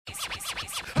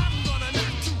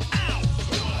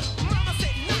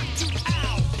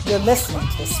You're listening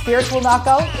to the Spiritual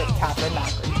Knockout with Katherine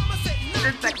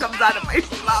Macri. That comes out of my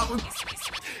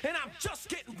mouth. And I'm just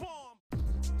getting warm.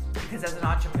 Because as an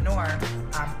entrepreneur,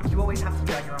 you always have to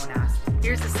be on your own ass.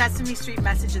 Here's the Sesame Street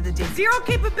message of the day. Zero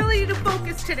capability to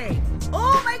focus today.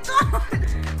 Oh my God.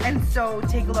 And so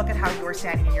take a look at how you're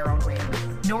standing in your own way.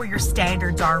 Know where your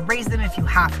standards are. Raise them if you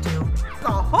have to. There's a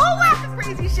whole lot of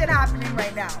crazy shit happening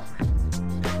right now.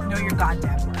 Know your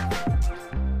goddamn worth.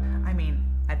 I mean,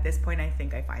 at this point, I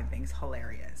think I find things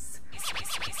hilarious.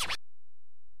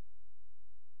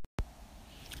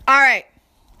 All right.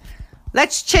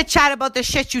 Let's chit chat about the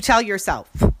shit you tell yourself.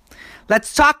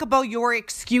 Let's talk about your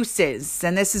excuses.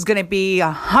 And this is going to be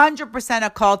 100% a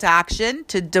call to action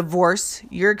to divorce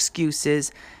your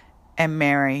excuses and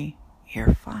marry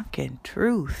your fucking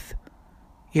truth.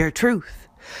 Your truth.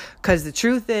 Because the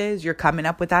truth is you're coming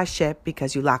up with that shit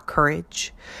because you lack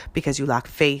courage, because you lack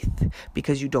faith,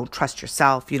 because you don't trust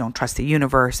yourself, you don't trust the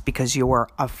universe, because you're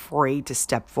afraid to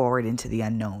step forward into the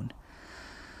unknown.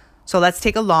 So let's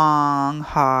take a long,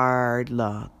 hard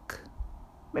look.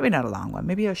 Maybe not a long one.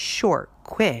 Maybe a short,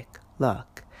 quick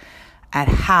look at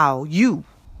how you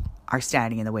are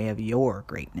standing in the way of your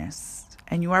greatness.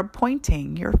 And you are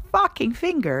pointing your fucking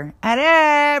finger at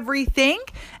everything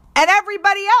and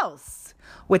everybody else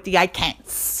with the I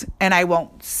can'ts and I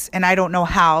won'ts and I don't know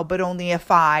how, but only if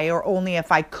I, or only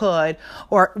if I could,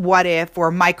 or what if,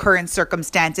 or my current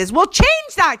circumstances. Well,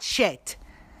 change that shit.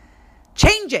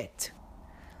 Change it.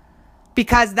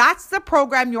 Because that's the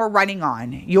program you're running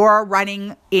on. You're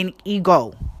running in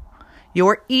ego.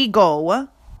 Your ego,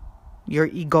 your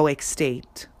egoic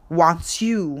state, wants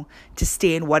you to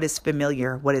stay in what is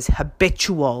familiar, what is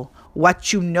habitual,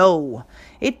 what you know.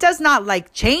 It does not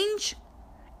like change.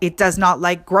 It does not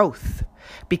like growth.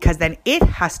 Because then it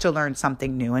has to learn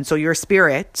something new. And so your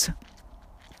spirit,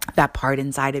 that part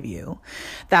inside of you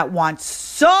that wants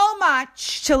so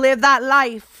much to live that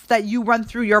life that you run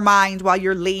through your mind while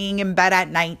you're laying in bed at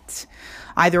night,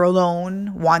 either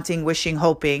alone, wanting, wishing,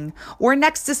 hoping, or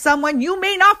next to someone you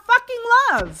may not fucking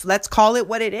love. Let's call it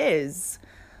what it is.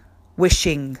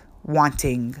 Wishing,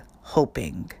 wanting,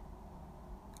 hoping,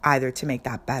 either to make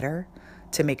that better,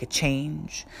 to make a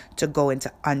change, to go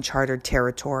into uncharted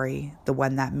territory, the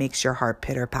one that makes your heart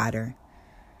pitter patter.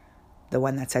 The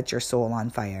one that sets your soul on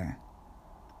fire.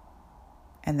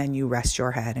 And then you rest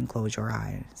your head and close your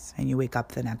eyes. And you wake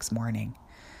up the next morning.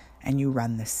 And you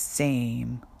run the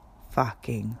same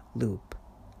fucking loop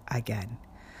again.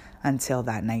 Until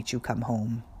that night you come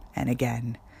home. And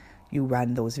again, you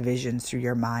run those visions through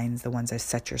your minds. The ones that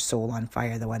set your soul on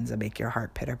fire. The ones that make your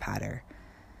heart pitter patter.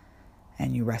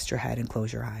 And you rest your head and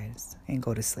close your eyes. And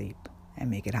go to sleep.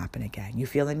 And make it happen again. You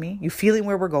feeling me? You feeling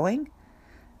where we're going?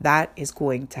 That is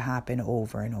going to happen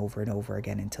over and over and over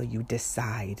again until you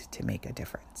decide to make a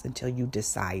difference, until you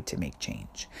decide to make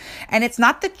change. And it's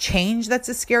not the change that's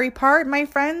the scary part, my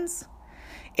friends.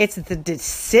 It's the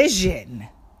decision.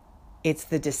 It's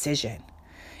the decision.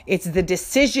 It's the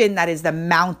decision that is the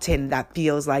mountain that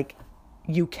feels like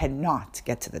you cannot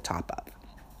get to the top of.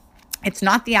 It's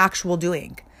not the actual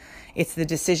doing. It's the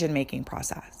decision-making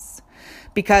process.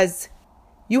 Because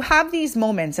you have these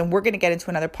moments, and we're going to get into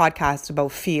another podcast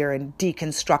about fear and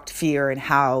deconstruct fear and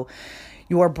how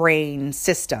your brain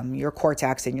system, your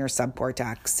cortex and your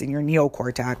subcortex and your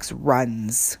neocortex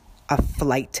runs a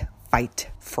flight,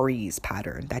 fight, freeze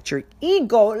pattern that your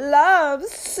ego loves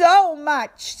so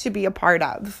much to be a part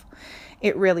of.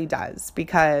 It really does,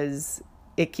 because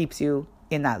it keeps you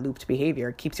in that looped behavior.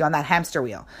 It keeps you on that hamster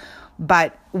wheel.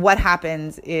 But what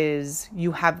happens is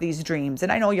you have these dreams,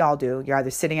 and I know y'all do. You're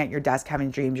either sitting at your desk having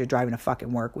dreams, you're driving to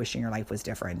fucking work, wishing your life was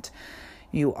different.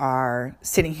 You are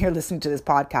sitting here listening to this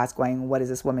podcast going, what is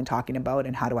this woman talking about,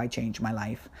 and how do I change my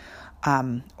life?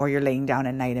 Or you're laying down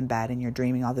at night in bed and you're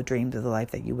dreaming all the dreams of the life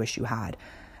that you wish you had.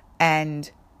 And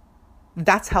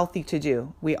that's healthy to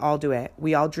do. We all do it.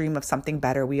 We all dream of something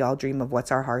better. We all dream of what's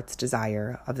our heart's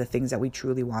desire, of the things that we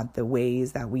truly want, the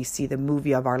ways that we see the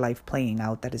movie of our life playing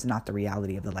out that is not the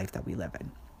reality of the life that we live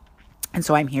in. And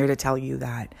so I'm here to tell you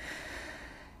that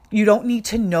you don't need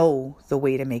to know the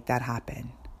way to make that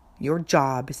happen. Your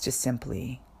job is to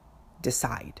simply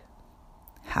decide.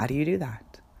 How do you do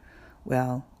that?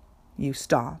 Well, you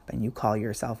stop and you call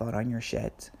yourself out on your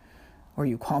shit. Or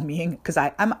you call me in, because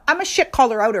I'm a shit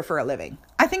caller outer for a living.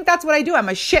 I think that's what I do. I'm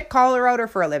a shit caller outer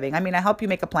for a living. I mean, I help you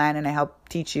make a plan and I help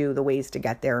teach you the ways to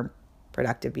get there,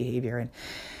 productive behavior and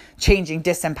changing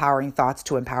disempowering thoughts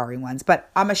to empowering ones.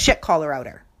 But I'm a shit caller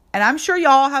outer. And I'm sure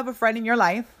y'all have a friend in your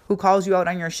life who calls you out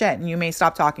on your shit, and you may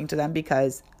stop talking to them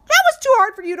because that was too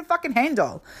hard for you to fucking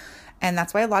handle. And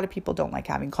that's why a lot of people don't like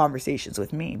having conversations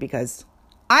with me, because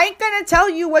I ain't going to tell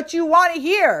you what you want to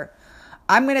hear.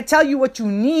 I'm going to tell you what you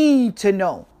need to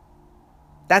know.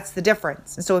 That's the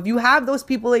difference. And so if you have those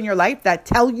people in your life that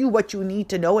tell you what you need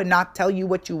to know and not tell you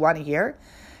what you want to hear,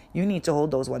 you need to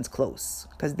hold those ones close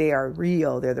because they are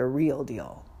real. They're the real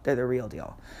deal. They're the real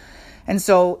deal. And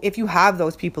so if you have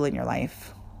those people in your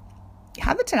life,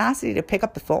 have the tenacity to pick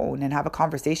up the phone and have a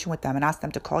conversation with them and ask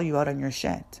them to call you out on your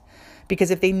shit.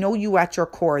 Because if they know you at your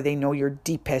core, they know your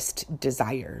deepest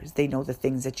desires. They know the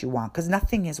things that you want, because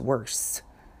nothing is worse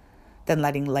than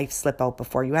letting life slip out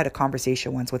before you. I had a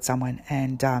conversation once with someone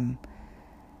and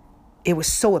it was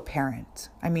so apparent.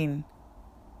 I mean,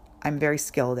 I'm very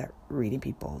skilled at reading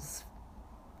people's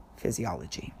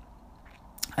physiology,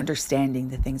 understanding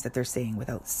the things that they're saying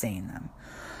without saying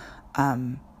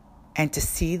them. And to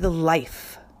see the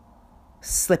life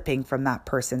slipping from that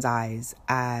person's eyes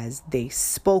as they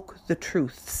spoke the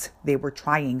truths they were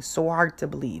trying so hard to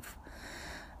believe.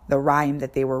 The rhyme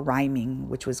that they were rhyming,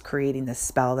 which was creating the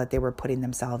spell that they were putting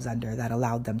themselves under that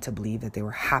allowed them to believe that they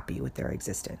were happy with their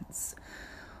existence.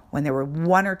 When there were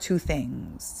one or two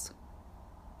things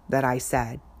that I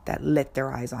said that lit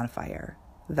their eyes on fire,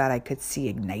 that I could see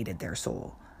ignited their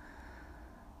soul.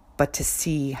 But to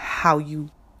see how you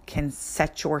can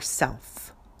set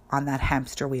yourself on that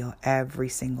hamster wheel every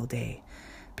single day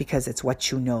because it's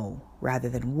what you know, rather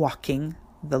than walking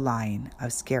the line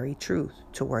of scary truth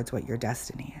towards what your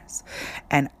destiny is.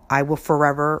 And I will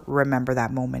forever remember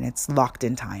that moment. It's locked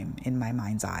in time in my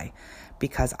mind's eye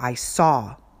because I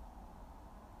saw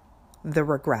the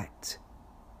regret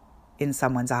in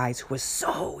someone's eyes who was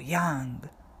so young,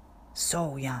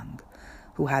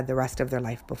 who had the rest of their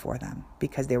life before them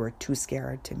because they were too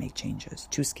scared to make changes,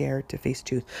 too scared to face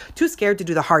truth, too scared to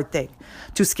do the hard thing,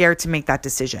 too scared to make that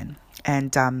decision.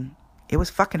 And it was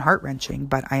fucking heart-wrenching,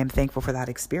 but I am thankful for that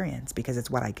experience because it's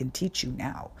what I can teach you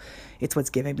now. It's what's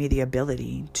given me the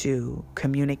ability to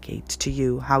communicate to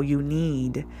you how you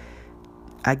need,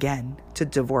 again, to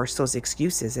divorce those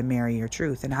excuses and marry your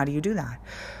truth. And how do you do that?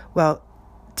 Well,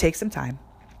 take some time,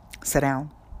 sit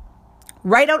down,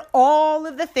 write out all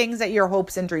of the things that your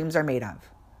hopes and dreams are made of.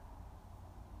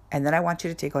 And then I want you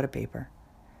to take out a paper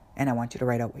and I want you to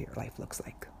write out what your life looks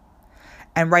like.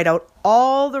 And write out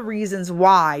all the reasons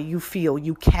why you feel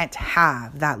you can't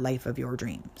have that life of your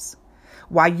dreams.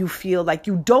 Why you feel like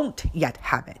you don't yet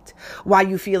have it. Why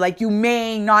you feel like you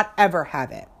may not ever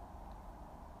have it.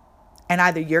 And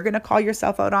either you're going to call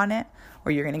yourself out on it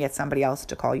or you're going to get somebody else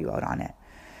to call you out on it.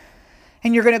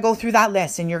 And you're going to go through that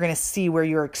list and you're going to see where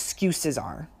your excuses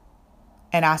are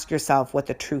and ask yourself what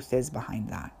the truth is behind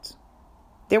that.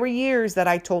 There were years that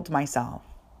I told myself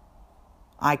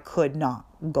I could not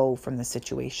go from the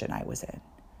situation I was in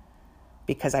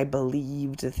because I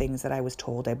believed the things that I was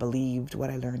told. I believed what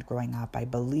I learned growing up. I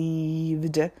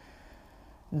believed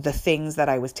the things that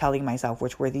I was telling myself,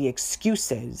 which were the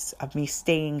excuses of me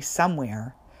staying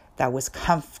somewhere that was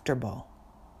comfortable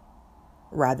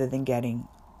rather than getting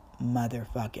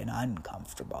motherfucking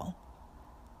uncomfortable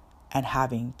and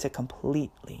having to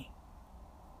completely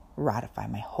ratify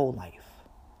my whole life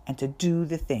and to do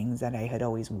the things that I had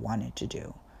always wanted to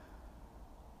do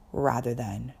rather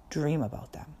than dream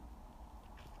about them.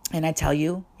 And I tell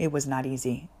you, it was not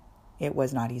easy. It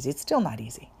was not easy. It's still not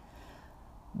easy.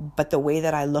 But the way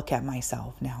that I look at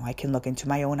myself now, I can look into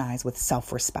my own eyes with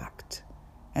self-respect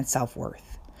and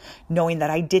self-worth, knowing that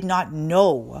I did not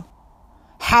know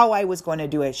how I was going to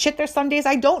do it. Shit, there's some days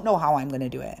I don't know how I'm going to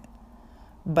do it.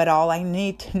 But all I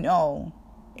need to know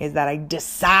is that I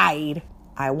decide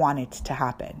I want it to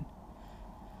happen.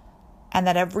 And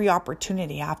that every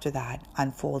opportunity after that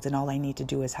unfolds and all I need to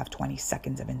do is have 20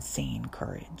 seconds of insane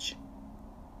courage.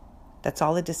 That's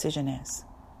all a decision is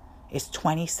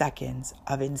 20 seconds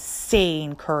of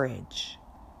insane courage.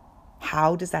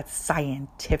 How does that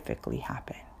scientifically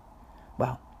happen?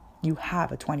 Well, you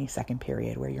have a 20-second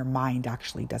period where your mind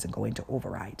actually doesn't go into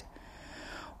override,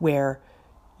 where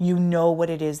you know what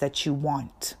it is that you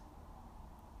want,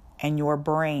 and your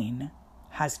brain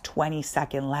has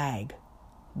 20-second lag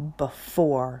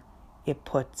before it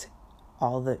puts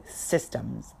all the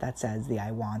systems that says the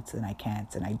I wants and I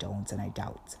can'ts and I don'ts and I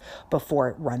doubts, before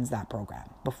it runs that program,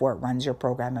 before it runs your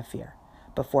program of fear,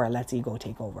 before it lets ego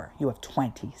take over. You have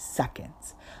 20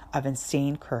 seconds of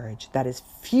insane courage that is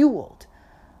fueled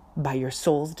by your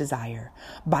soul's desire,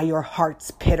 by your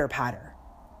heart's pitter-patter.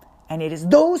 And it is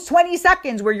those 20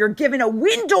 seconds where you're given a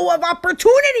window of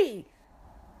opportunity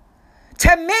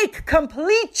to make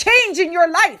complete change in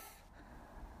your life,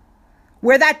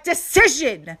 where that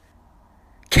decision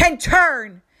can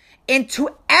turn into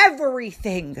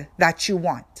everything that you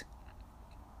want.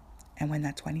 And when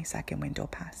that 20-second window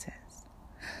passes,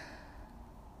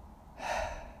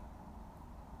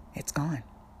 it's gone.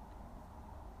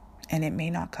 And it may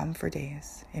not come for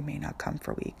days. It may not come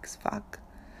for weeks. Fuck.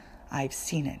 I've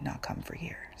seen it not come for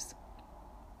years.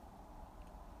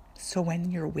 So when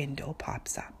your window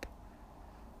pops up,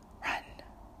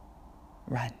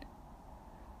 run.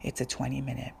 It's a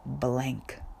 20-minute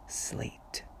blank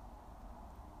slate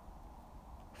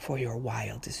for your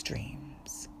wildest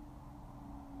dreams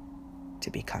to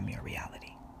become your reality.